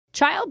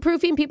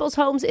Childproofing people's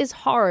homes is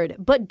hard,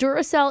 but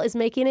Duracell is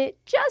making it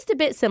just a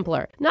bit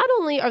simpler. Not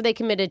only are they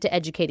committed to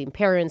educating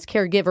parents,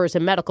 caregivers,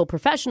 and medical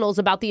professionals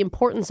about the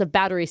importance of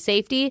battery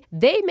safety,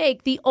 they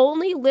make the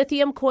only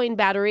lithium coin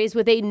batteries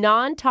with a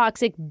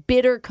non-toxic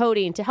bitter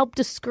coating to help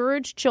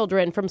discourage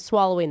children from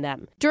swallowing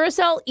them.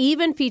 Duracell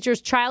even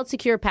features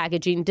child-secure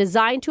packaging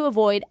designed to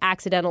avoid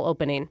accidental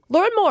opening.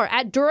 Learn more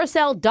at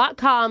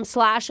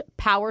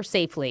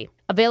Duracell.com/powersafely.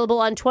 Available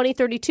on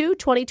 2032,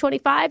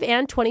 2025,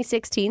 and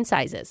 2016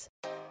 sizes.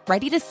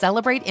 Ready to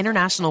celebrate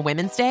International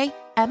Women's Day?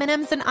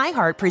 M&M's and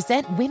iHeart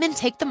present Women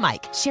Take the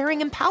Mic,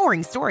 sharing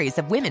empowering stories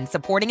of women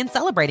supporting and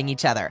celebrating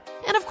each other.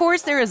 And of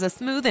course, there is a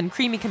smooth and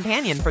creamy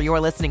companion for your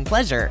listening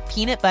pleasure,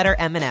 peanut butter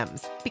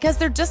M&M's. Because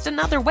they're just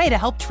another way to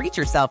help treat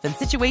yourself in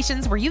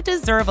situations where you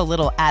deserve a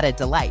little added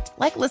delight,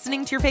 like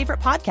listening to your favorite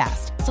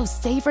podcast. So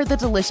savor the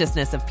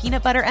deliciousness of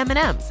peanut butter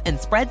M&M's and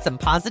spread some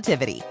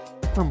positivity.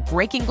 From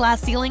breaking glass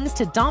ceilings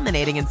to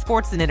dominating in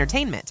sports and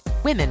entertainment,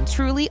 women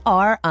truly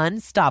are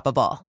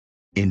unstoppable.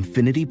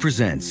 Infiniti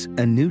presents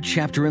a new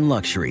chapter in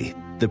luxury,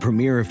 the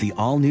premiere of the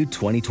all-new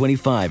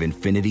 2025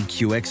 Infiniti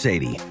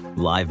QX80,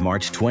 live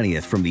March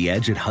 20th from the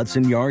Edge at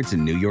Hudson Yards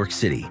in New York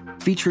City,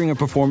 featuring a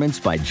performance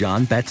by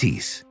Jon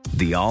Batiste.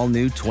 The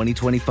all-new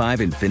 2025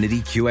 Infiniti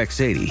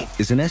QX80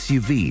 is an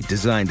SUV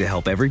designed to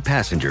help every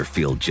passenger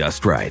feel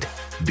just right.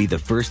 Be the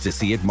first to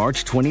see it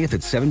March 20th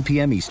at 7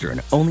 p.m.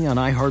 Eastern, only on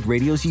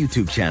iHeartRadio's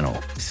YouTube channel.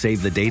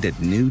 Save the date at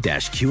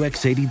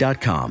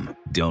new-QX80.com.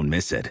 Don't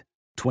miss it.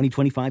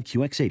 2025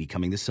 QX80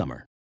 coming this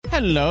summer.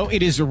 Hello,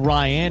 it is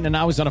Ryan, and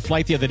I was on a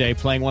flight the other day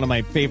playing one of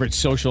my favorite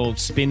social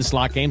spin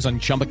slot games on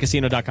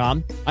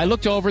ChumbaCasino.com. I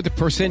looked over the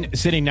person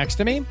sitting next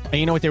to me, and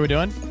you know what they were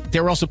doing? They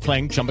were also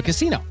playing Chumba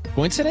Casino.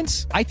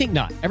 Coincidence? I think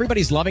not.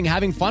 Everybody's loving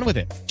having fun with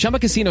it. Chumba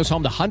Casino is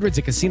home to hundreds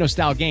of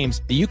casino-style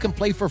games that you can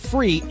play for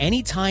free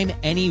anytime,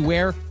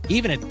 anywhere,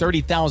 even at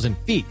 30,000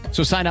 feet.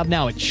 So sign up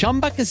now at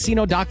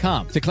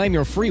ChumbaCasino.com to claim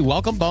your free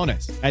welcome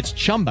bonus. That's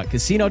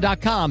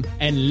ChumbaCasino.com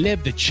and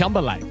live the Chumba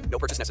life. No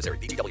purchase necessary.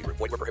 VGW. Void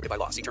where prohibited by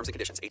law. See terms and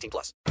conditions.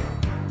 18+.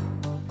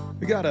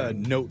 We got a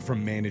note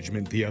from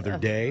management the other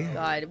day.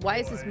 God, why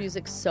is this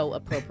music so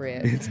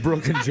appropriate? It's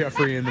Brooke and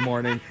Jeffrey in the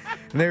morning,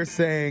 and they're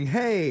saying,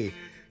 hey,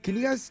 can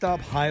you guys stop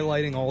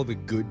highlighting all the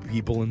good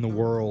people in the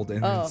world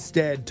and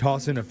instead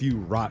toss in a few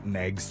rotten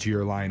eggs to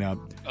your lineup?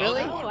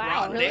 Really? Oh, Wow,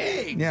 rotten really?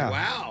 eggs. Yeah.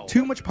 Wow.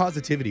 Too much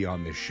positivity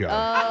on this show.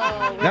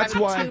 Oh, we're That's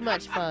having why too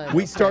much fun.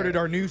 We started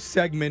our new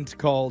segment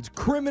called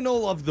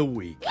Criminal of the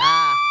Week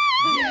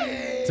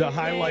to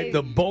highlight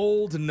the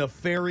bold,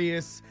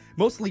 nefarious,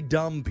 mostly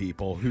dumb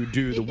people who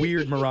do the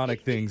weird,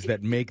 moronic things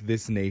that make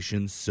this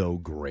nation so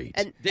great.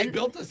 They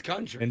built this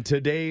country. And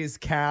today's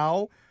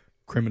cow,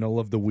 Criminal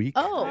of the Week.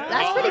 Oh,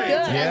 that's pretty good.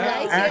 Yeah,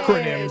 I like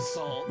it.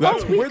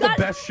 acronyms. We're the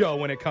best show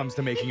when it comes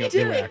to making up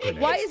new acronyms.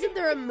 Why isn't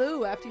there a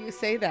moo after you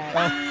say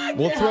that?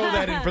 We'll throw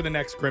that in for the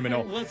next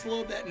criminal. Let's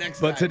load that next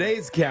But time.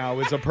 today's cow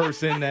is a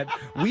person that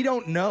we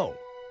don't know,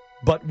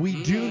 but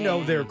we do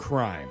know their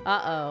crime.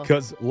 Uh-oh.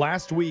 Because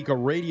last week, a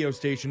radio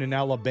station in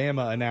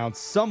Alabama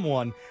announced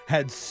someone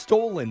had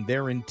stolen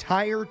their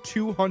entire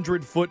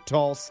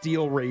 200-foot-tall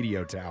steel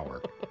radio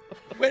tower.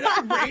 Wait,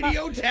 a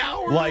radio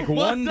tower? Like What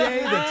one the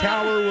day the heck?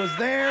 tower was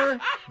there,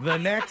 the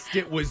next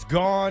it was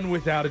gone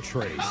without a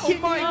trace. Oh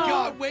my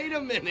God, wait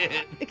a minute.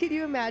 Can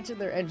you imagine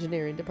their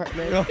engineering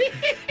department?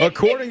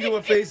 According to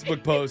a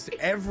Facebook post,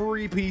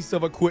 every piece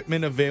of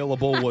equipment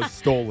available was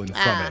stolen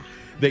from it.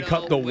 They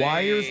cut the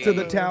wires to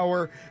the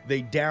tower,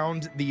 they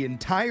downed the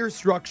entire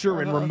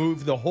structure and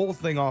removed the whole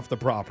thing off the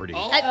property.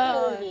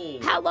 Oh.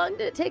 How long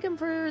did it take them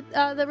for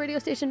the radio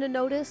station to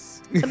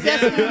notice? I'm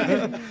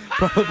guessing.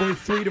 Probably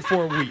 3 to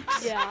 4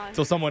 weeks. Yeah.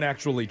 Till someone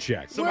actually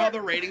checked. Somehow the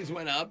ratings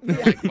went up.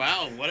 Like,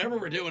 wow, whatever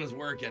we're doing is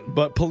working.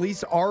 But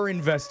police are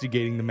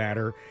investigating the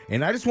matter,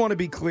 and I just want to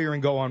be clear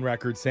and go on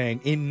record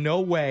saying in no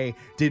way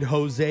did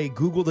Jose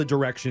Google the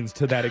directions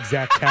to that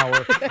exact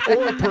tower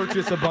or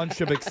purchase a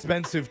bunch of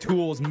expensive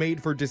tools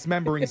made for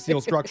dismembering steel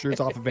structures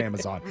off of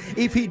Amazon.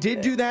 If he did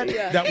do that,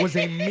 that was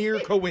a mere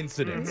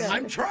coincidence.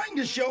 I'm trying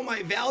to show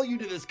my value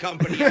to this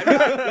company.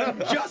 I'm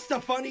not just a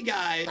funny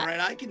guy, right?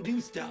 I can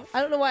do stuff.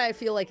 I don't know why I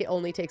feel like it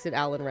only takes an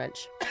Allen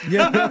wrench.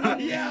 Yeah.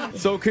 Yeah.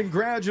 So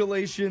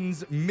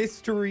congratulations,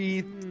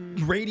 mystery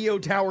radio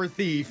tower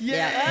thief.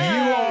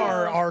 Yeah. You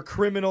are our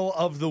criminal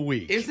of the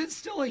week. Is it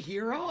still a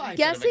hero? I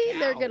Guessing said I'm a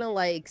they're cow.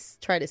 gonna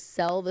try to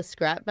sell the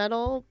scrap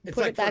metal, It's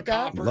put like it back for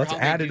up. copper. Let's How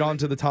they add it do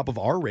onto the top of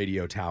our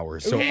radio tower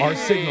so our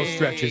signal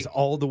stretches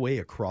all the way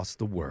across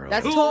the world.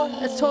 That's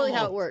totally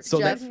how it works. so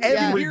Jeff. that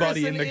Yeah.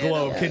 everybody Hear in us the in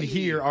globe can Italy.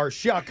 hear our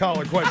shot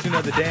collar question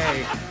of the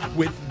day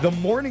with the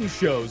morning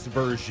show's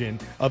version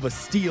of a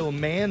steel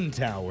man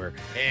tower.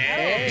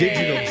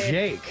 Digital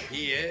Jake.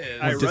 He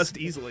is. I rust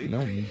easily.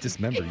 No,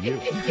 dismember you.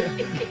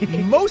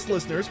 Most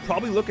listeners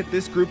probably look at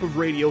this group of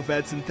radio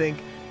vets and think,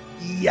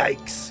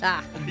 yikes.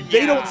 Ah.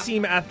 They don't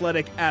seem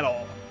athletic at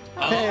all.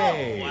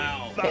 Hey.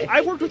 Wow.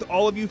 I've worked with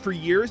all of you for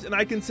years, and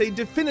I can say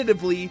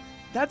definitively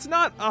that's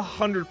not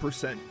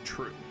 100%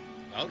 true.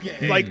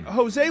 Okay. Like,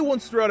 Jose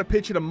once threw out a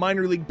pitch at a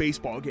minor league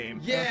baseball game.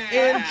 Yeah.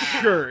 And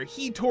sure,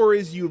 he tore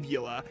his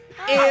uvula.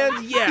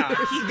 And yeah,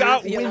 he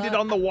got winded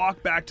on the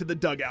walk back to the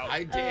dugout.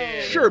 I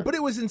did. Sure, but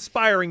it was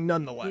inspiring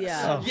nonetheless.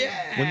 Yeah.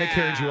 Yeah. When they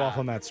carried you off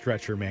on that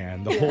stretcher,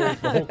 man, the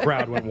whole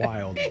crowd went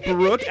wild.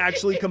 Brooke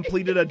actually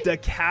completed a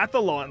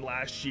decathlon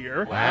last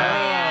year,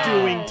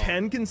 doing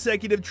 10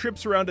 consecutive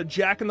trips around a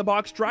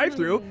Jack-in-the-Box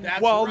drive-thru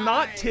That's while right.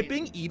 not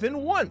tipping even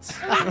once.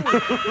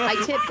 I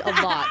tipped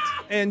a lot.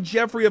 And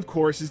Jeffrey, of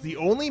course, is the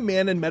only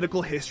man in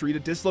medical history to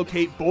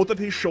dislocate both of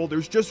his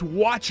shoulders just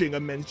watching a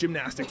men's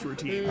gymnastics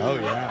routine. Oh,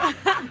 yeah.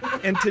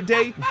 And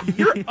today,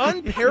 your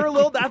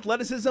unparalleled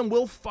athleticism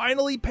will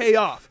finally pay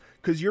off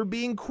because you're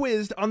being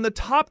quizzed on the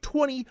top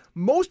 20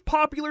 most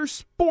popular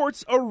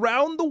sports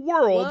around the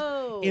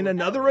world in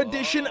another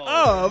edition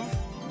of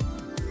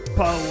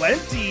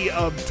Plenty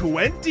of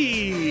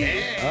 20.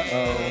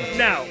 Uh-oh.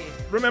 Now,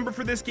 remember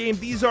for this game,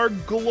 these are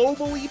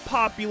globally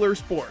popular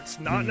sports,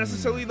 not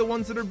necessarily the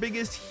ones that are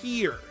biggest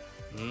here.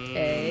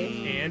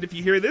 Okay. And if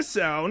you hear this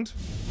sound,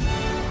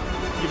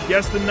 you've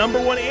guessed the number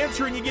one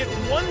answer and you get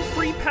one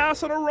free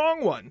pass on a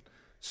wrong one.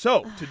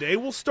 So, today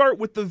we'll start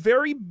with the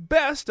very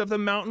best of the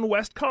Mountain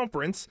West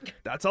Conference.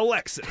 That's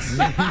Alexis. You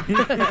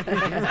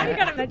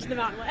gotta mention the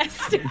Mountain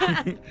West.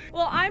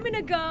 Well, I'm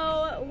gonna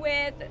go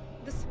with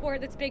the sport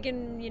that's big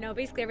in,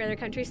 basically every other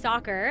country,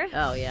 soccer.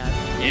 Oh, yeah.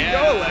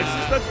 Go,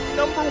 Alexis. That's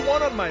number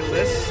one on my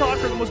list.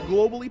 Soccer, the most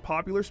globally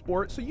popular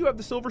sport, so you have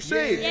the silver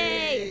save.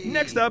 Yay!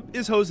 Next up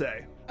is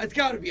Jose. It's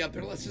got to be up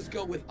there. Let's just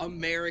go with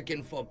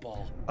American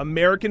football.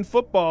 American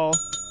football,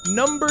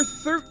 number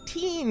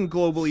 13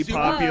 globally Super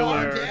far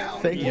popular. down.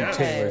 Thank you, Yeah.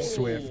 Taylor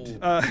Swift.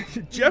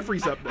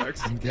 Jeffrey's up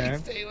next. Okay.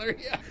 Thanks, Taylor.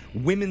 Yeah.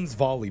 Women's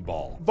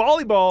volleyball.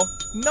 Volleyball,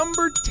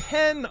 number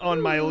 10 on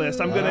my list.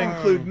 I'm going to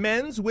include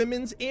men's,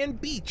 women's, and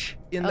beach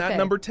in that Okay.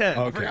 number 10.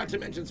 I Okay. forgot to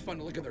mention it's fun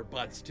to look at their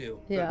butts, too.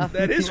 Yeah.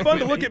 That is fun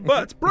to look at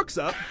butts. Brooks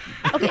up.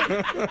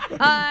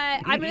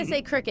 I'm going to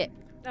say cricket.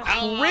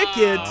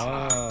 Cricket,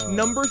 Oh.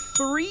 number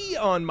 3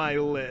 on my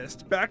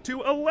list. Back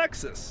to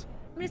Alexis.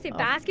 I'm gonna say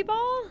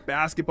basketball.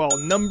 Basketball,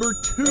 number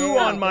 2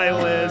 on my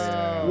list.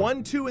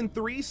 1, 2, and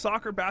 3,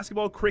 soccer,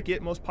 basketball,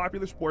 cricket, most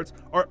popular sports,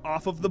 are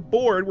off of the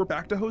board. We're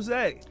back to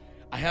Jose.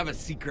 I have a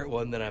secret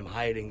one that I'm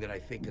hiding that I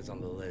think is on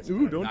the list.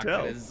 Ooh, but don't I'm tell.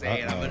 not gonna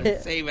say it. I'm going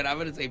to save it. I'm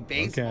going to say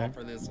baseball Okay.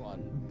 for this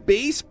one.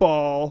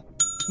 Baseball,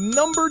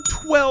 number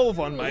 12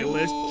 on my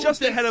list,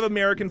 just ahead of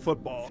American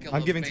football.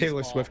 I'm giving Taylor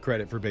Baseball. Swift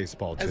credit for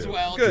baseball, too. As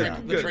well. Good,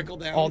 The good. trickle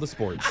down. All the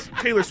sports.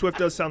 Taylor Swift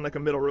does sound like a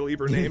middle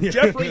reliever name.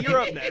 Jeffrey, you're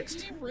up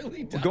next. He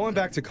really does. Going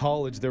back to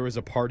college, there was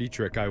a party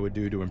trick I would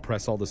do to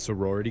impress all the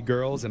sorority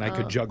girls, and I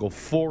could juggle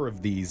 4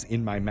 of these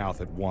in my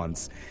mouth at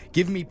once.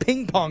 Give me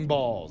ping pong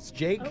balls,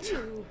 Jake.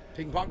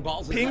 Ping pong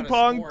balls is Ping not a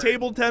pong, sport.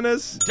 table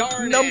tennis,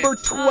 Darn number it.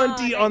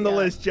 20 on the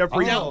list,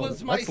 Jeffrey. That Oh,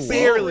 was my that's secret.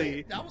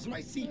 barely. That was my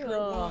secret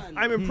one.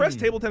 I'm impressed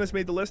table tennis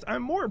made the list.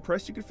 I'm more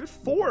impressed you could fit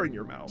 4 in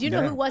your mouth. Do you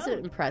know Yeah. who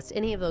wasn't impressed?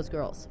 Any of those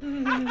girls.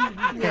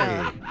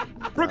 Hey.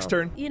 Brooks'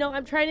 turn.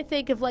 I'm trying to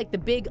think of like the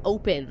big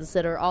opens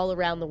that are all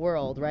around the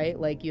world, right?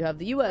 Like you have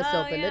the U.S.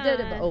 Oh, Open, yeah.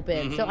 the DIDA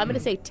Open. So I'm going to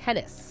say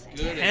tennis.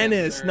 Good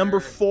Tennis, answer. number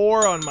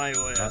 4 on my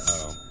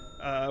list.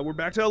 Uh-oh. We're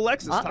back to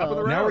Alexis, top of the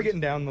round. Now we're getting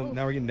down.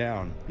 Now we're getting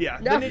down. Yeah,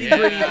 No. the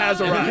nitty-gritty has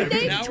You arrived.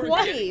 named Now we're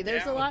 20. getting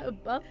There's a down. lot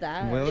above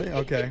that. Really?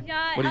 Okay.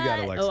 Yeah, What do you got,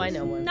 Alexis? Oh, I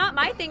know one. Not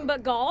my thing,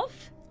 but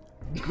golf.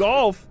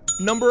 Golf,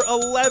 number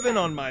 11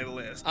 on my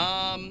list.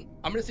 I'm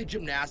gonna say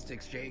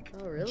gymnastics, Jake.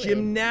 Oh, really?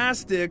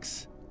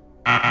 Gymnastics,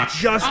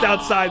 just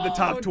outside the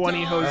top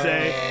 20,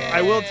 Jose.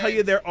 I will tell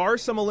you there are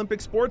some Olympic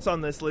sports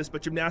on this list,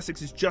 but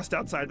gymnastics is just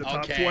outside the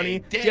top Okay, 20.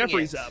 dang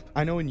Jeffrey's it. up.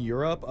 I know in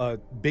Europe, a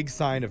big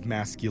sign of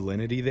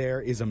masculinity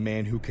there is a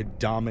man who could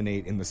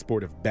dominate in the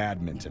sport of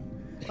badminton.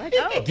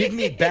 What? Give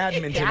me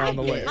badminton on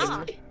the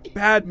list.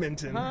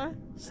 Badminton.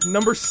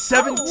 Number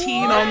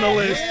 17 on the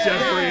list,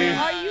 Jeffrey.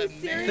 Are you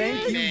serious?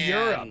 Thank you,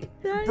 Europe.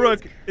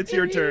 Brooke, it's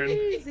your turn.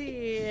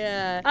 Crazy.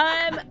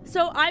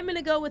 So I'm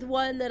gonna go with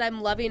one that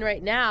I'm loving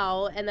right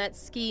now, and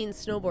that's skiing,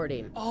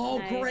 snowboarding. Oh,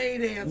 Nice.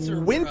 great answer.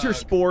 Winter Brooke.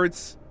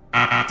 sports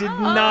did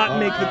not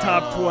make the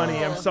top 20.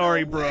 I'm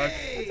sorry, Brooke.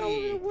 It's all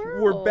over the world.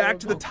 We're back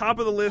to the top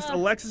of the list.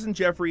 Alexis and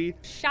Jeffrey.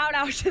 Shout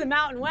out to the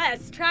Mountain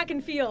West, track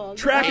and field.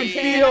 Track and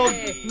field,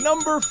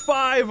 number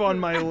 5 on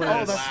my list.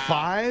 Oh, that's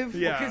 5?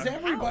 Because Yeah.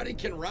 everybody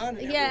can run.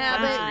 in every Yeah,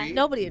 but country.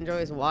 nobody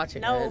enjoys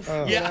watching No.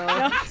 it.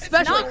 Yeah.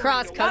 Especially Not-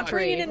 cross Not country.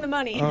 bringing in the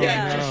money. Oh,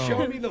 Yeah, just no.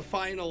 show me the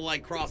final,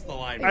 cross the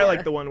line. I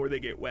like the one where they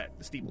get wet,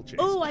 the steeplechase.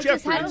 Oh, I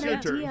just Jeffrey, had it's an your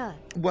turn. idea.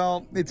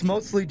 Well, it's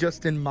mostly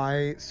just in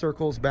my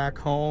circles back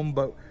home,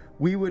 but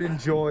we would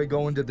enjoy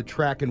going to the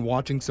track and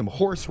watching some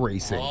horse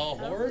racing. Oh,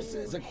 horse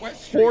is a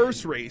question.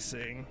 Horse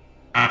racing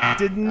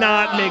did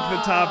not make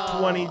the top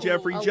 20,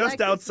 Jeffrey, just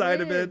Alexis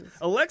outside of it. wins.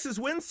 Alexis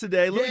wins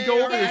today. Let me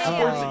go over the Yeah.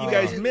 sports that you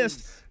guys Wins.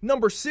 missed.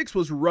 Number 6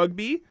 was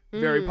rugby,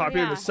 very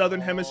popular in the Yeah.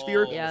 Southern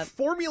Hemisphere. Yep.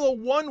 Formula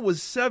 1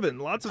 was 7.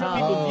 Lots of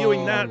people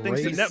viewing that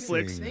thanks to racing.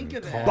 Netflix. Think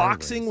of that.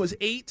 Boxing was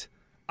 8.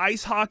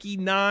 Ice hockey,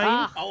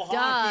 9.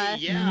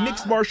 Hockey, yeah.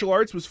 Mixed martial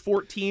arts was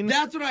 14.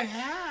 That's what I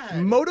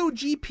had.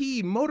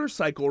 MotoGP,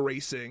 motorcycle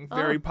racing,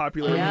 very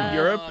popular in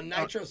Europe.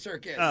 Nitro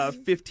Circus.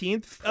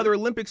 15th. Other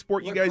Olympic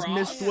sport you guys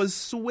missed was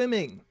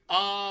swimming.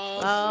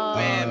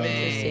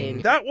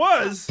 Swimming. That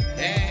was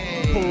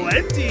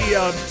plenty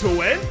of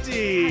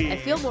 20. I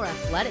feel more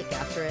athletic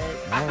after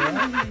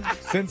it.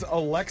 Since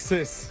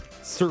Alexis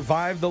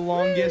survived the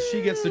longest,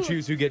 she gets to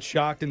choose who gets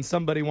shocked, and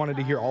somebody wanted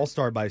to hear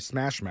All-Star by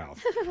Smash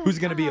Mouth. Who's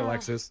going to be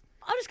Alexis?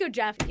 I'll just go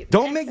Jeff.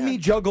 Don't make me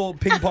juggle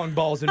ping pong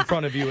balls in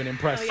front of you and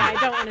impress Oh, yeah, you.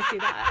 I don't want to see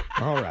that.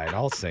 All right,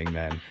 I'll sing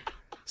then.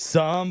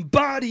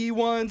 Somebody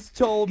once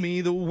told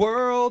me the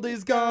world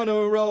is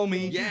gonna roll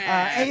me.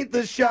 Yeah. I ain't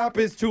the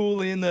sharpest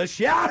tool in the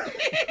shop. Whoa,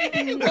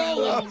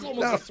 that was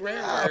almost a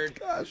swear word.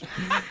 Gosh.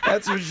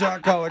 That's your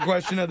shot caller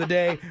question of the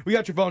day. We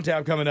got your phone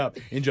tab coming up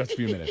in just a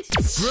few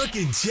minutes. Brooke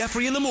and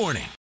Jeffrey in the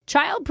morning.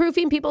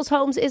 Childproofing people's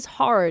homes is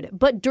hard,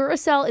 but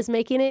Duracell is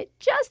making it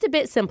just a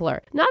bit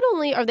simpler. Not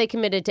only are they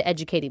committed to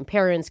educating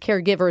parents,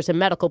 caregivers, and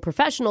medical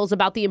professionals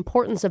about the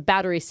importance of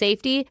battery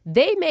safety,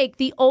 they make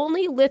the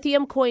only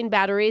lithium coin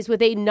batteries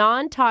with a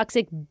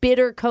non-toxic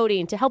bitter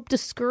coating to help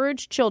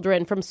discourage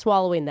children from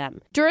swallowing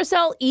them.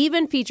 Duracell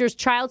even features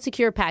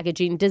child-secure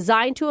packaging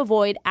designed to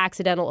avoid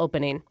accidental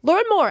opening.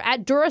 Learn more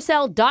at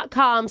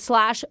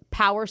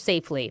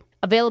Duracell.com/powersafely.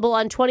 Available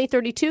on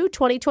 2032,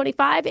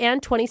 2025,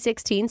 and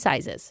 2016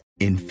 sizes.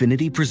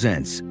 Infinity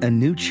presents a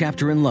new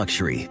chapter in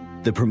luxury,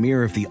 the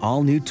premiere of the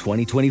all-new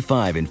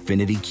 2025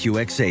 Infinity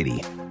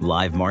QX80,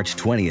 live March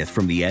 20th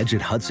from the Edge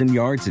at Hudson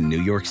Yards in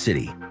New York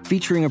City,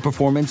 featuring a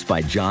performance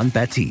by John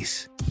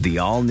Batiste. The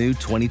all-new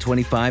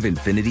 2025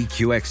 Infinity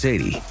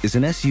QX80 is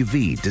an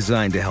SUV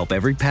designed to help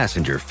every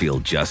passenger feel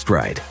just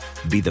right.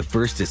 Be the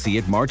first to see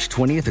it March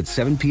 20th at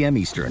 7 p.m.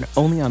 Eastern,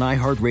 only on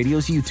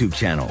iHeartRadio's YouTube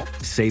channel.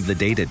 Save the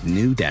date at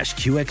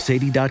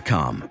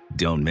new-QX80.com.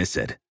 Don't miss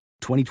it.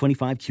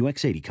 2025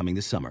 QX80 coming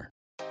this summer.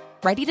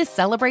 Ready to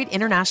celebrate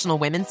International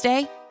Women's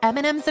Day?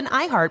 M&M's and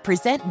iHeart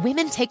present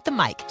Women Take the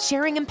Mic,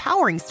 sharing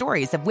empowering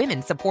stories of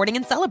women supporting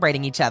and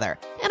celebrating each other.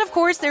 And of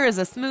course, there is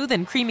a smooth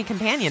and creamy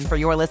companion for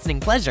your listening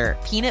pleasure,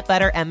 peanut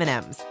butter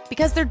M&M's.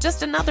 Because they're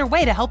just another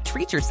way to help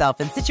treat yourself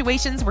in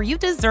situations where you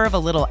deserve a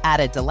little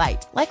added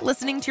delight, like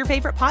listening to your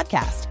favorite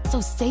podcast.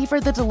 So savor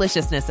the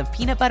deliciousness of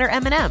peanut butter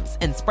M&M's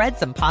and spread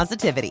some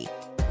positivity.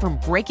 From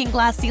breaking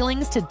glass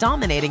ceilings to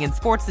dominating in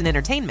sports and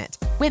entertainment,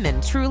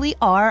 women truly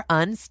are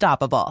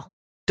unstoppable.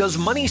 Does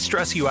money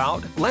stress you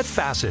out? Let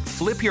Facet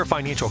flip your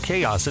financial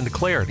chaos into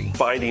clarity.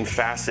 Finding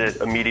Facet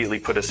immediately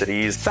put us at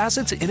ease.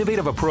 Facet's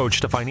innovative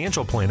approach to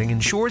financial planning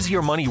ensures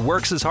your money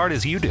works as hard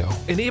as you do,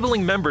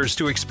 enabling members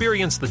to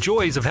experience the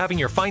joys of having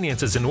your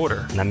finances in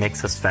order. And that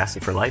makes us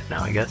Facet for life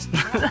now, I guess.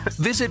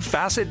 Visit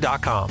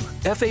Facet.com,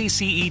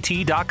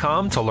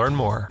 FACET.com to learn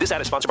more. This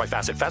ad is sponsored by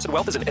Facet. Facet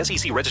Wealth is an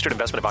SEC registered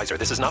investment advisor.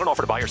 This is not an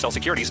offer to buy or sell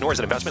securities, nor is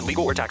it investment,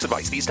 legal, or tax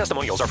advice. These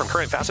testimonials are from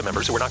current Facet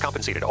members who are not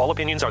compensated. All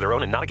opinions are their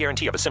own and not a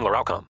guarantee of a similar outcome.